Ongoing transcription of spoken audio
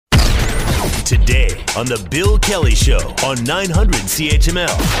Today on The Bill Kelly Show on 900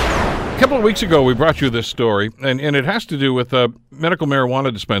 CHML. A couple of weeks ago, we brought you this story, and it has to do with medical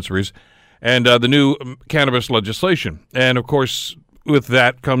marijuana dispensaries and the new cannabis legislation. And, of course, with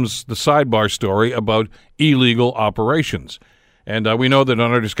that comes the sidebar story about illegal operations. And we know that on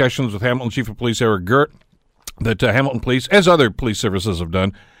our discussions with Hamilton Chief of Police Eric Gert, that Hamilton Police, as other police services have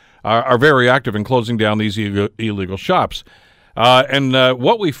done, are very active in closing down these illegal shops. And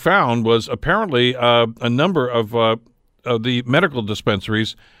what we found was apparently a number of the medical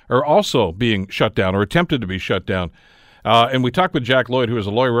dispensaries are also being shut down or attempted to be shut down. And we talked with Jack Lloyd, who is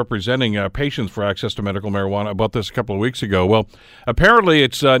a lawyer representing patients for access to medical marijuana, about this a couple of weeks ago. Well, apparently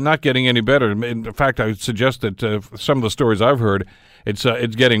it's not getting any better. In fact, I would suggest that some of the stories I've heard, it's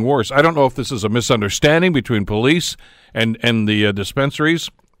getting worse. I don't know if this is a misunderstanding between police and the dispensaries,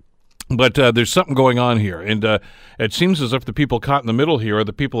 but there's something going on here, and it seems as if the people caught in the middle here are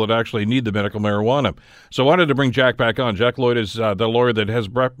the people that actually need the medical marijuana. So I wanted to bring Jack back on. Jack Lloyd is the lawyer that has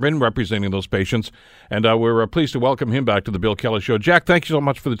been representing those patients, and we're pleased to welcome him back to the Bill Kelly Show. Jack, thank you so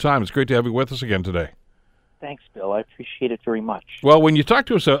much for the time. It's great to have you with us again today. Thanks, Bill. I appreciate it very much. Well, when you talked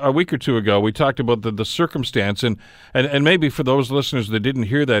to us a week or two ago, we talked about the circumstance, and maybe for those listeners that didn't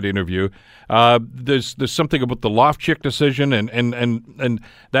hear that interview, there's something about the Lofchick decision, and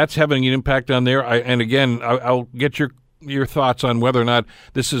that's having an impact on there. I'll get your thoughts on whether or not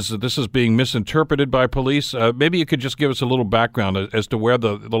this is being misinterpreted by police. Maybe you could just give us a little background as to where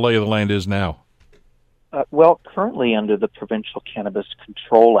the lay of the land is now. Well, currently under the Provincial Cannabis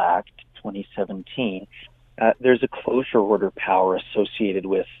Control Act 2017, there's a closure order power associated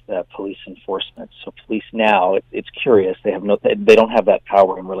with police enforcement. So police now, it's curious, they don't have that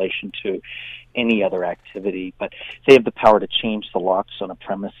power in relation to any other activity, but they have the power to change the locks on a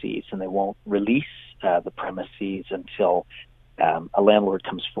premises, and they won't release the premises until a landlord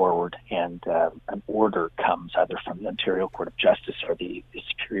comes forward and an order comes either from the Ontario Court of Justice or the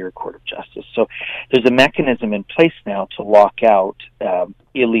Superior Court of Justice. So there's a mechanism in place now to lock out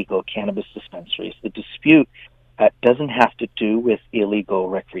illegal cannabis dispensaries. The dispute doesn't have to do with illegal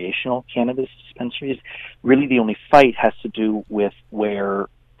recreational cannabis dispensaries. Really, the only fight has to do with where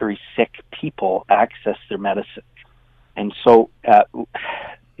very sick people access their medicine. And so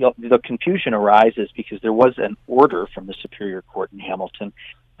the confusion arises because there was an order from the Superior Court in Hamilton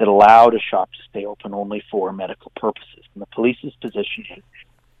that allowed a shop to stay open only for medical purposes. And the police's position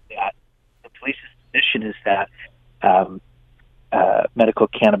is that medical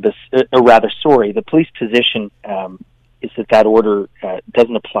cannabis, the police position is that order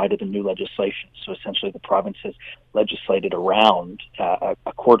doesn't apply to the new legislation. So essentially the province has legislated around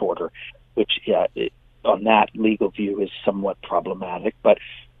a court order, which on that legal view is somewhat problematic. But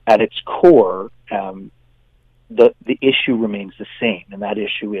at its core, the issue remains the same, and that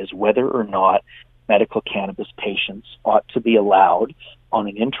issue is whether or not medical cannabis patients ought to be allowed on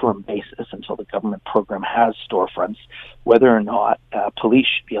an interim basis until the government program has storefronts, whether or not police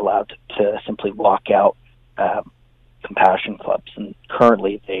should be allowed to simply lock out compassion clubs, and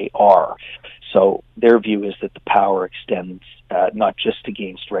currently they are. So their view is that the power extends not just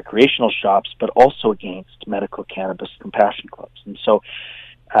against recreational shops, but also against medical cannabis compassion clubs. And so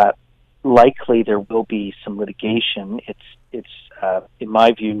likely there will be some litigation. It's in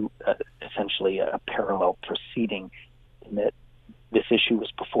my view, essentially a parallel proceeding in that this issue was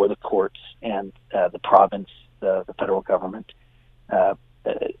before the courts, and the province, the federal government,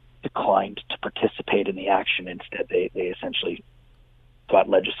 declined to participate in the action. Instead, they essentially got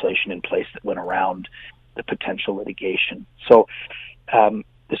legislation in place that went around the potential litigation. So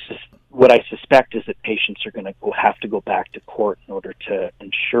this is what I suspect is that patients are going to have to go back to court in order to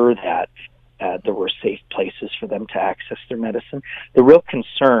ensure that there were safe places for them to access their medicine. The real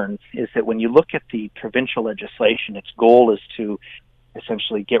concern is that when you look at the provincial legislation, its goal is to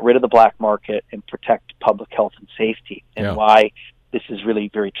essentially get rid of the black market and protect public health and safety. And why this is really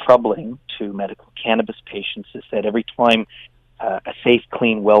very troubling to medical cannabis patients is that every time a safe,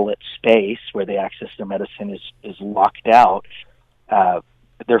 clean, well-lit space where they access their medicine is locked out,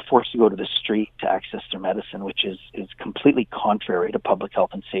 they're forced to go to the street to access their medicine, which is completely contrary to public health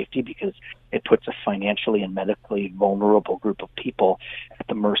and safety because it puts a financially and medically vulnerable group of people at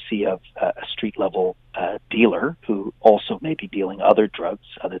the mercy of a street-level dealer who also may be dealing other drugs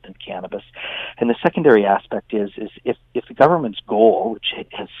other than cannabis. And the secondary aspect is if the government's goal, which it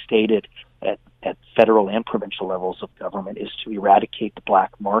has stated at federal and provincial levels of government, is to eradicate the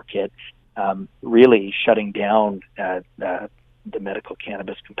black market, really shutting down the medical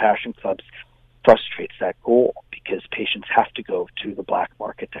cannabis compassion clubs frustrates that goal because patients have to go to the black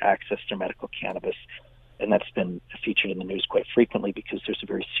market to access their medical cannabis. And that's been featured in the news quite frequently because there's a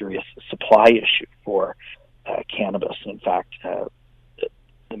very serious supply supply issue for cannabis. And in fact,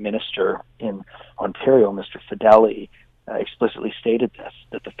 the minister in Ontario, Mr. Fideli, explicitly stated this,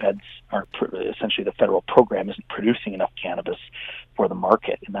 that the feds aren't, essentially the federal program isn't producing enough cannabis for the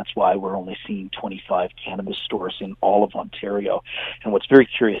market, and that's why we're only seeing 25 cannabis stores in all of Ontario. And what's very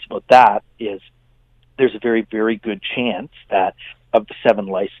curious about that is there's a very, very good chance that of the 7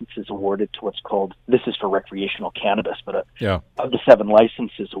 licenses awarded to what's called, this is for recreational cannabis, but of the 7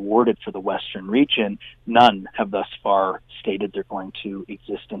 licenses awarded for the Western region, none have thus far stated they're going to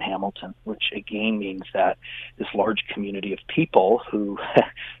exist in Hamilton, which again means that this large community of people who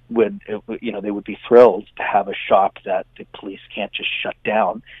would, they would be thrilled to have a shop that the police can't just shut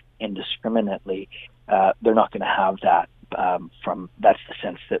down indiscriminately. They're not going to have that. That's the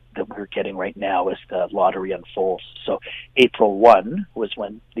sense that we're getting right now as the lottery unfolds. So April 1 was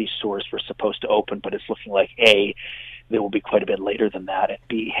when these stores were supposed to open, but it's looking like A, they will be quite a bit later than that, and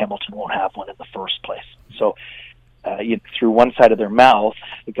B, Hamilton won't have one in the first place. So through one side of their mouth,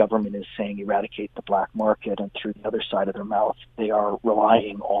 the government is saying eradicate the black market, and through the other side of their mouth, they are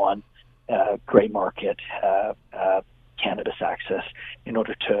relying on gray market cannabis access in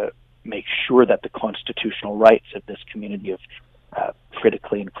order to make sure that the constitutional rights of this community of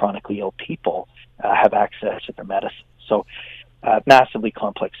critically and chronically ill people have access to their medicine. So, massively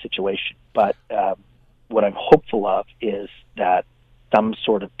complex situation. But what I'm hopeful of is that some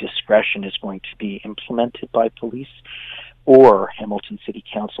sort of discretion is going to be implemented by police, or Hamilton City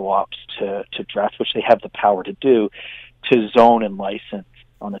Council opts to draft, which they have the power to do, to zone and license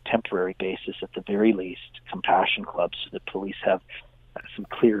on a temporary basis, at the very least, compassion clubs, so that police have some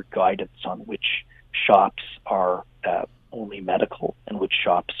clear guidance on which shops are only medical and which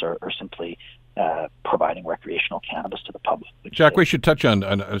shops are simply providing recreational cannabis to the public. Jack, we should touch on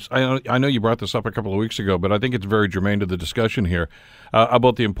I know you brought this up a couple of weeks ago, but I think it's very germane to the discussion here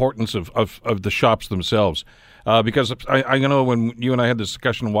about the importance of the shops themselves. Because I know when you and I had this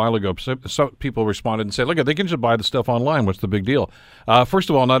discussion a while ago, some people responded and said, look, they can just buy the stuff online. What's the big deal? First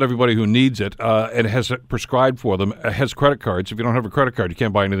of all, not everybody who needs it and has it prescribed for them has credit cards. If you don't have a credit card, you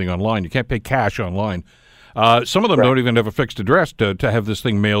can't buy anything online. You can't pay cash online. Some of them don't even have a fixed address to have this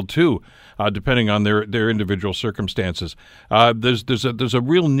thing mailed to, depending on their individual circumstances. There's a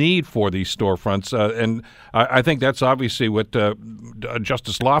real need for these storefronts, and I think that's obviously what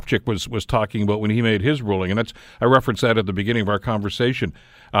Justice Lofchick was talking about when he made his ruling, and I referenced that at the beginning of our conversation.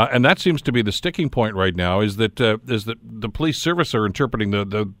 And that seems to be the sticking point right now, is that the police service are interpreting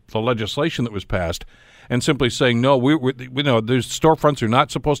the legislation that was passed and simply saying, no, we know those storefronts are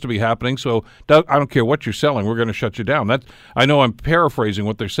not supposed to be happening, so I don't care what you're selling, we're going to shut you down. I know I'm paraphrasing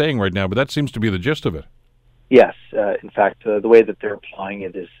what they're saying right now, but that seems to be the gist of it. Yes. In fact, the way that they're applying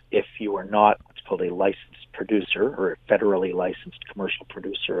it is if you are not what's called a licensed producer or a federally licensed commercial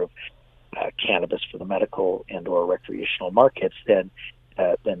producer of cannabis for the medical and or recreational markets, then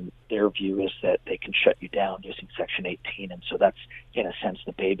their view is that they can shut you down using Section 18. And so that's, in a sense,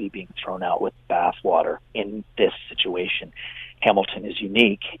 the baby being thrown out with bathwater in this situation. Hamilton is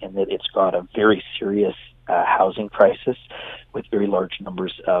unique in that it's got a very serious housing crisis with very large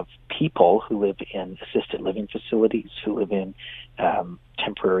numbers of people who live in assisted living facilities, who live in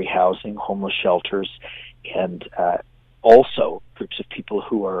temporary housing, homeless shelters, and also groups of people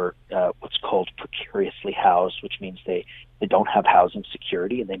who are what's called precariously housed, which means they don't have housing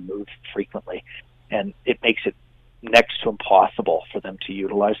security and they move frequently. And it makes it next to impossible for them to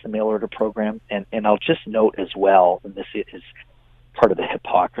utilize the mail order program. And I'll just note as well, and this is part of the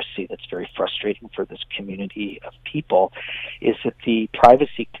hypocrisy that's very frustrating for this community of people, is that the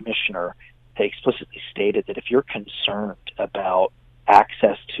privacy commissioner explicitly stated that if you're concerned about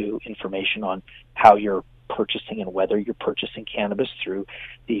access to information on how you're purchasing and whether you're purchasing cannabis through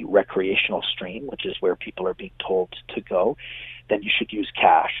the recreational stream, which is where people are being told to go, then you should use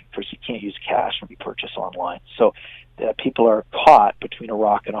cash. First, you can't use cash when you purchase online. So people are caught between a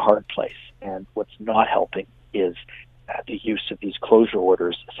rock and a hard place. And what's not helping is the use of these closure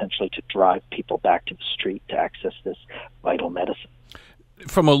orders essentially to drive people back to the street to access this vital medicine.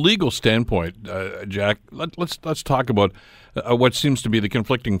 From a legal standpoint, Jack, let's talk about what seems to be the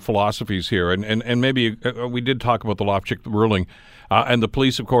conflicting philosophies here, and maybe we did talk about the Lofchick ruling, and the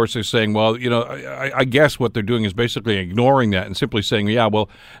police, of course, are saying, well, I guess what they're doing is basically ignoring that and simply saying, yeah, well,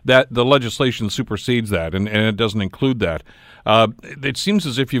 that the legislation supersedes that, and it doesn't include that. It seems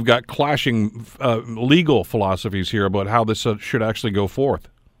as if you've got clashing legal philosophies here about how this should actually go forth.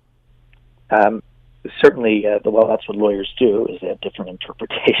 Certainly, that's what lawyers do, is they have different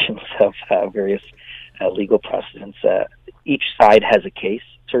interpretations of various legal precedents. Each side has a case,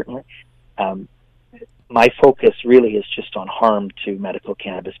 certainly. my focus really is just on harm to medical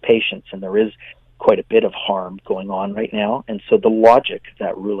cannabis patients, and there is quite a bit of harm going on right now. And so the logic of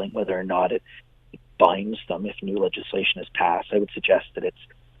that ruling, whether or not it binds them if new legislation is passed, I would suggest that it's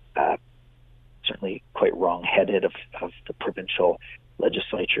certainly quite wrong-headed of the provincial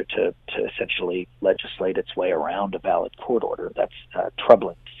legislature to essentially legislate its way around a valid court order. That's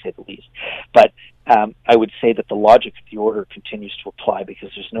troubling, to say the least. But I would say that the logic of the order continues to apply because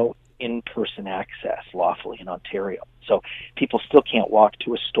there's no in-person access lawfully in Ontario. So people still can't walk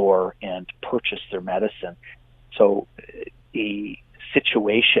to a store and purchase their medicine. So the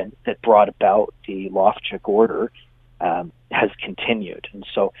situation that brought about the Loftus order has continued. And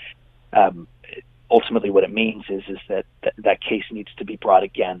so ultimately what it means is that case needs to be brought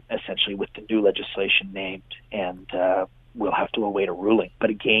again, essentially with the new legislation named, and we'll have to await a ruling.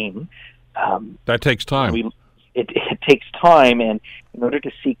 But again, that takes time. It takes time, and in order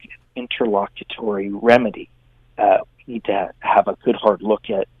to seek interlocutory remedy, we need to have a good hard look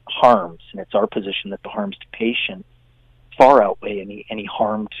at harms, and it's our position that the harms to patients far outweigh any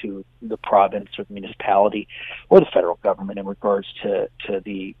harm to the province or the municipality or the federal government in regards to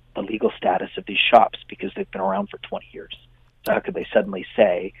the legal status of these shops, because they've been around for 20 years. So how could they suddenly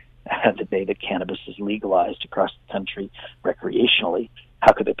say the day that cannabis is legalized across the country recreationally,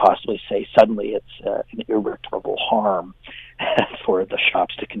 how could they possibly say suddenly it's an irreparable harm for the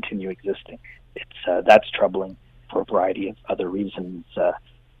shops to continue existing? That's troubling for a variety of other reasons.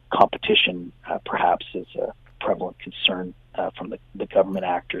 Competition perhaps is a prevalent concern from the government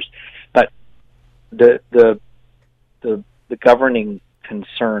actors, but the governing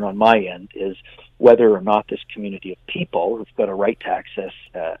concern on my end is whether or not this community of people who've got a right to access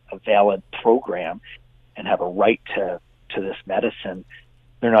a valid program and have a right to this medicine,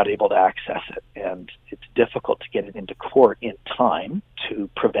 they're not able to access it, and it's difficult to get it into court in time to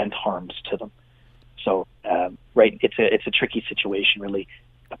prevent harms to them. So, it's a tricky situation, really.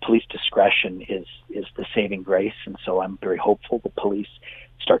 Police discretion is the saving grace, and so I'm very hopeful the police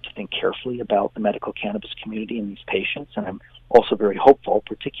start to think carefully about the medical cannabis community and these patients, and I'm also very hopeful,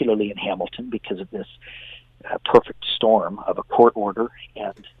 particularly in Hamilton, because of this perfect storm of a court order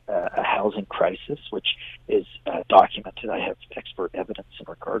and a housing crisis, which is documented. I have expert evidence in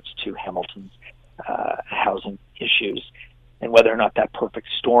regards to Hamilton's housing issues, and whether or not that perfect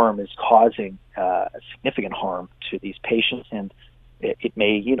storm is causing significant harm to these patients, and it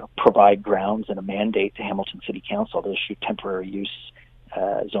may, provide grounds and a mandate to Hamilton City Council to issue temporary use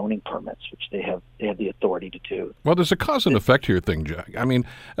zoning permits, which they have the authority to do. Well, there's a cause and effect here thing, Jack. I mean,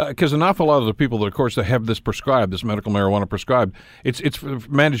 because an awful lot of the people that, of course, that have this prescribed, this medical marijuana prescribed, it's for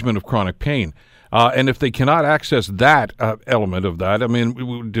management of chronic pain. And if they cannot access that element of that, I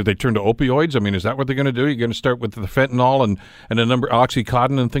mean, do they turn to opioids? I mean, is that what they're going to do? You're going to start with the fentanyl and a number of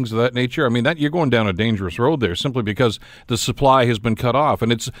Oxycontin and things of that nature? I mean, that you're going down a dangerous road there simply because the supply has been cut off,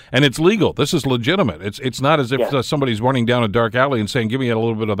 and it's legal. This is legitimate. It's not as if somebody's running down a dark alley and saying, "Give me a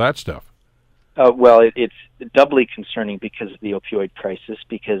little bit of that stuff." Well, it's doubly concerning because of the opioid crisis,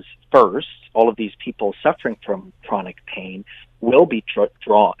 because first, all of these people suffering from chronic pain will be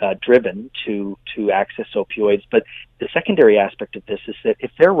driven to access opioids. But the secondary aspect of this is that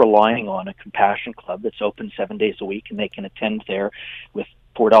if they're relying on a compassion club that's open 7 days a week and they can attend there with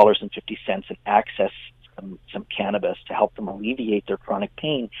 $4.50 and access some cannabis to help them alleviate their chronic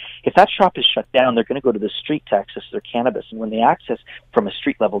pain, if that shop is shut down, they're going to go to the street to access their cannabis. And when they access from a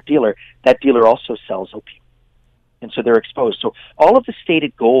street-level dealer, that dealer also sells opium. And so they're exposed. So all of the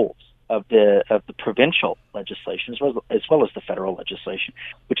stated goals of the provincial legislation, as well as the federal legislation,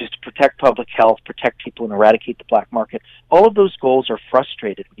 which is to protect public health, protect people, and eradicate the black market, all of those goals are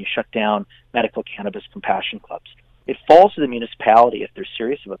frustrated when you shut down medical cannabis compassion clubs. It falls to the municipality if they're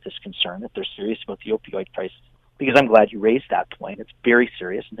serious about this concern, if they're serious about the opioid crisis, because I'm glad you raised that point. It's very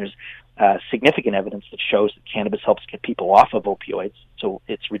serious, and there's significant evidence that shows that cannabis helps get people off of opioids, so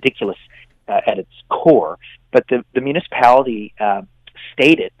it's ridiculous at its core. But the municipality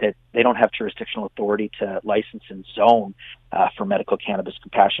stated that they don't have jurisdictional authority to license and zone for medical cannabis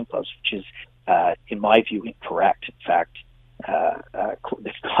compassion clubs, which is, in my view, incorrect. In fact,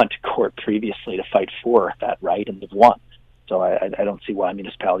 they've gone to court previously to fight for that right, and they've won. So I don't see why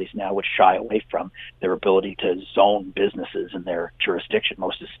municipalities now would shy away from their ability to zone businesses in their jurisdiction,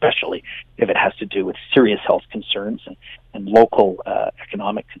 most especially if it has to do with serious health concerns and local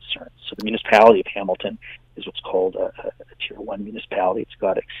economic concerns. So the municipality of Hamilton is what's called a Tier 1 municipality. It's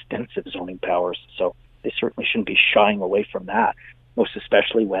got extensive zoning powers, so they certainly shouldn't be shying away from that, most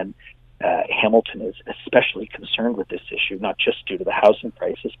especially when Hamilton is especially concerned with this issue, not just due to the housing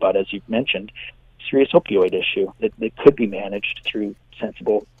crisis, but as you've mentioned, serious opioid issue that could be managed through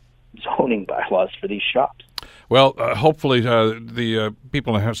sensible zoning bylaws for these shops. Well, hopefully the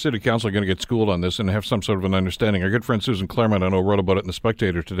people in the city council are going to get schooled on this and have some sort of an understanding. Our good friend Susan Claremont, I know, wrote about it in The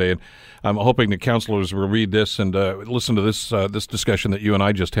Spectator today, and I'm hoping the councilors will read this and listen to this discussion that you and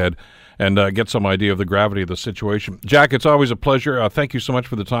I just had and get some idea of the gravity of the situation. Jack, it's always a pleasure. Thank you so much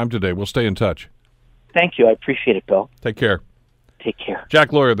for the time today. We'll stay in touch. Thank you. I appreciate it, Bill. Take care. Take care.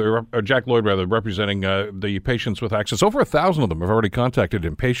 Jack Lloyd, representing the patients with access. Over 1,000 of them have already contacted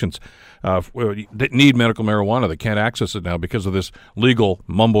him. Patients that need medical marijuana that can't access it now because of this legal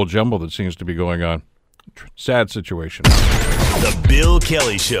mumbo jumbo that seems to be going on. Sad situation. The Bill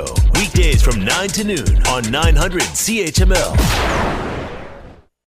Kelly Show, weekdays from 9 to noon on 900 CHML.